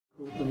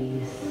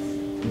breeze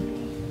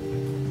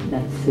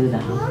that soothe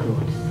our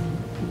thoughts.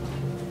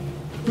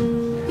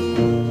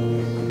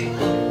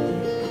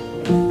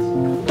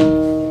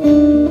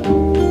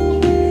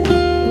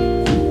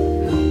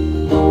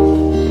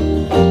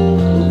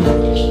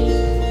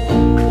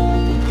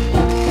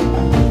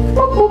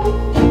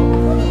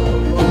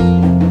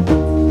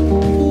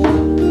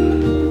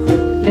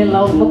 Little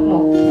old muk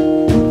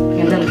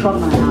and little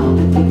crocodile owl.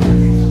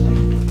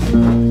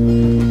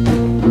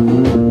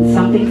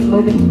 Something's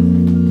moving.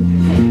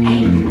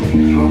 Hey,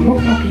 oh,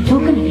 muk, you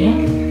talking again?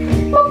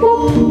 Muk,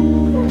 muk.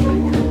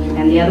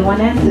 And the other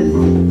one answers,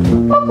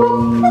 muk, muk.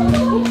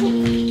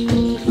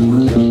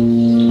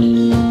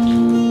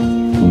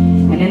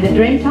 And in the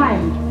dream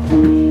time,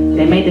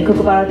 they made the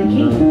kookaburra the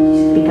king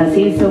because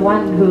he's the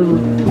one who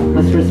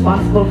was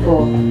responsible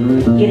for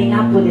getting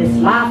up with his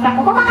laughter.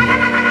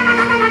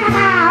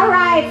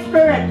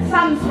 Spirits,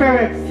 sun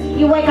spirits,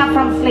 you wake up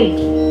from sleep.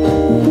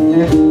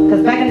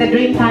 Because back in the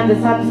dream time, the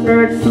sun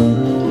spirits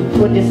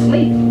would just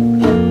sleep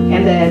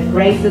and they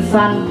raise the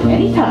sun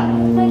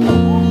anytime.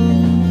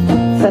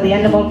 So the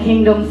animal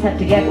kingdoms had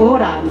to get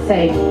order and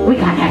say, we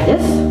can't have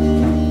this.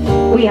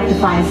 We have to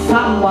find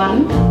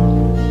someone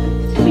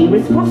to be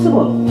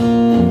responsible.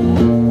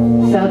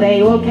 So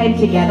they all came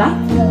together,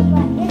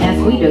 as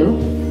we do,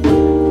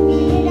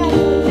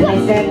 and they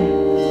said,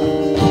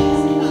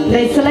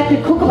 they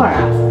selected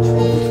Kookaburra.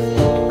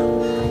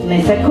 And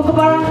they said,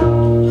 Kookaburra,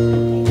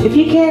 if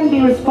you can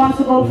be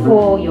responsible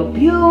for your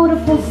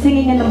beautiful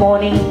singing in the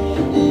morning,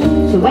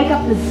 to wake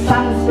up the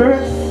sun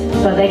spirits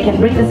so they can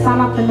bring the sun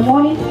up in the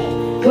morning,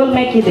 we'll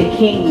make you the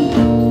king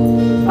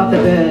of the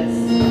birds.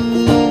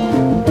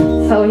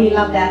 So he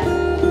loved that.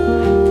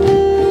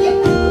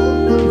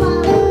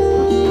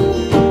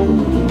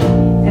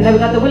 And then we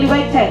got the Willy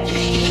Wagtail,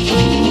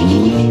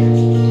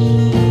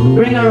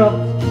 bringer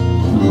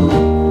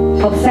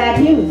of sad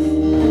news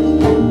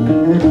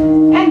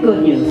and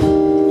good news.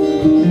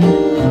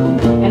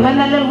 And when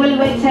that little Willy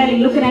Wagtail is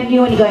looking at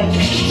you and you're going,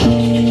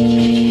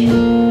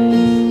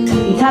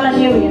 he's telling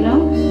you, you know,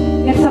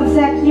 there's some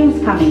sad news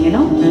coming, you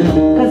know,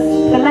 because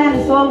the land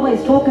is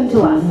always talking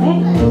to us,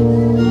 eh?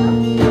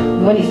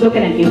 When he's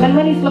looking at you, and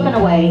when he's looking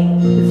away,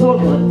 it's all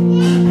good.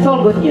 It's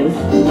all good news.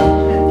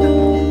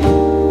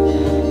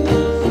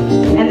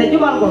 And the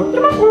Jubalgo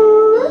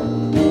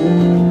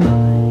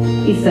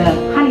is a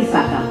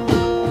honeysucker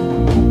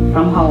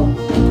from home.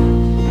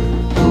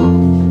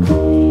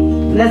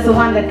 And that's the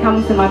one that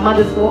comes to my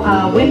mother's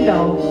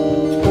window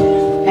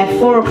at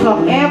 4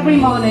 o'clock every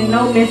morning,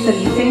 no miss, and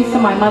he sings to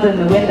my mother in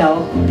the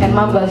window. And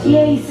Mom goes,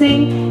 yeah, he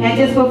sing, and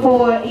just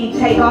before he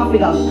take off, he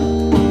goes,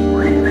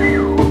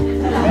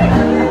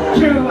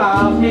 true,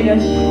 nigga.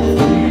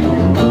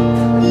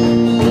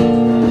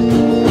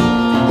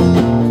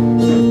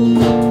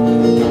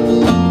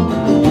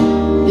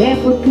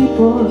 Barefoot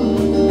people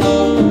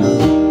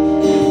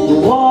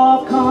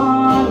walk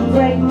on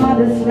great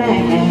mother's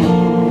land.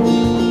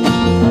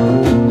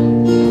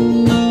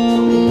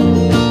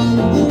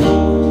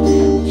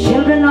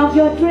 Children of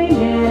your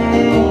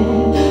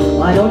dreaming,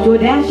 why don't you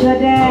dance your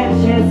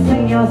dance and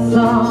sing your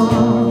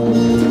song?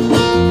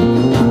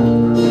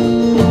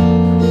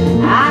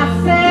 I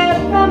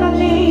said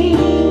family,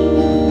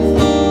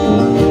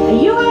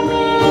 you and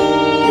me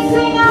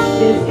sing up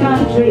this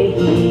country.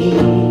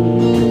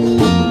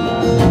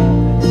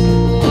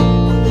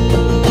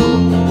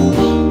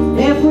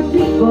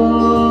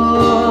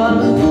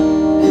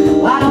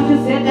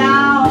 Sit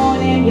down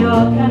in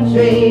your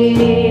country.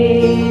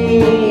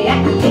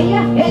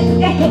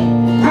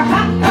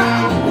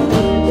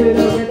 To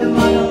the rhythm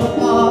of the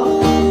ball,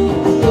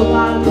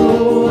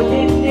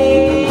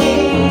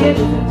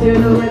 to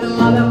the rhythm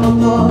of the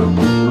ball.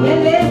 You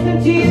listen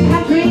to your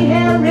country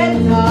heritage.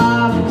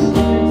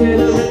 To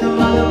the rhythm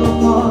of the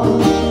ball,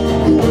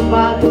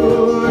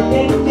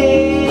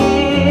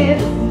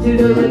 to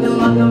the rhythm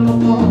of the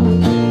ball.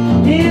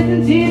 Listen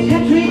to your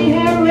country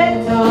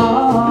heritage.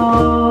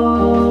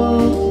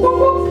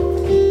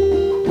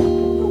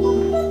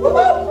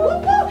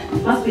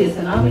 Must be a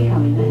tsunami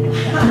coming then.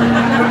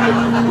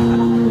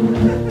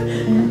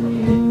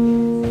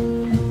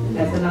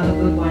 That's another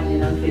good one, you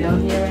know. If you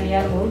don't hear any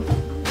animals,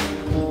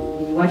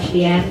 you watch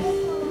the ants,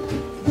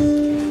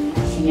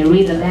 and you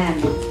read the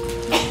land,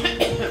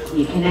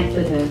 you connect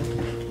with her,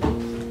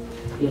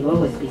 you'll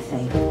always be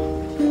safe.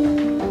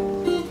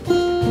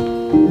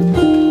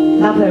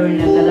 Love her in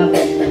her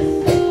loveliness,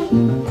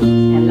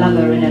 and love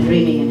her in her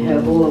dreaming in her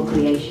whole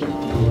creation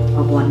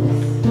of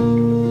oneness.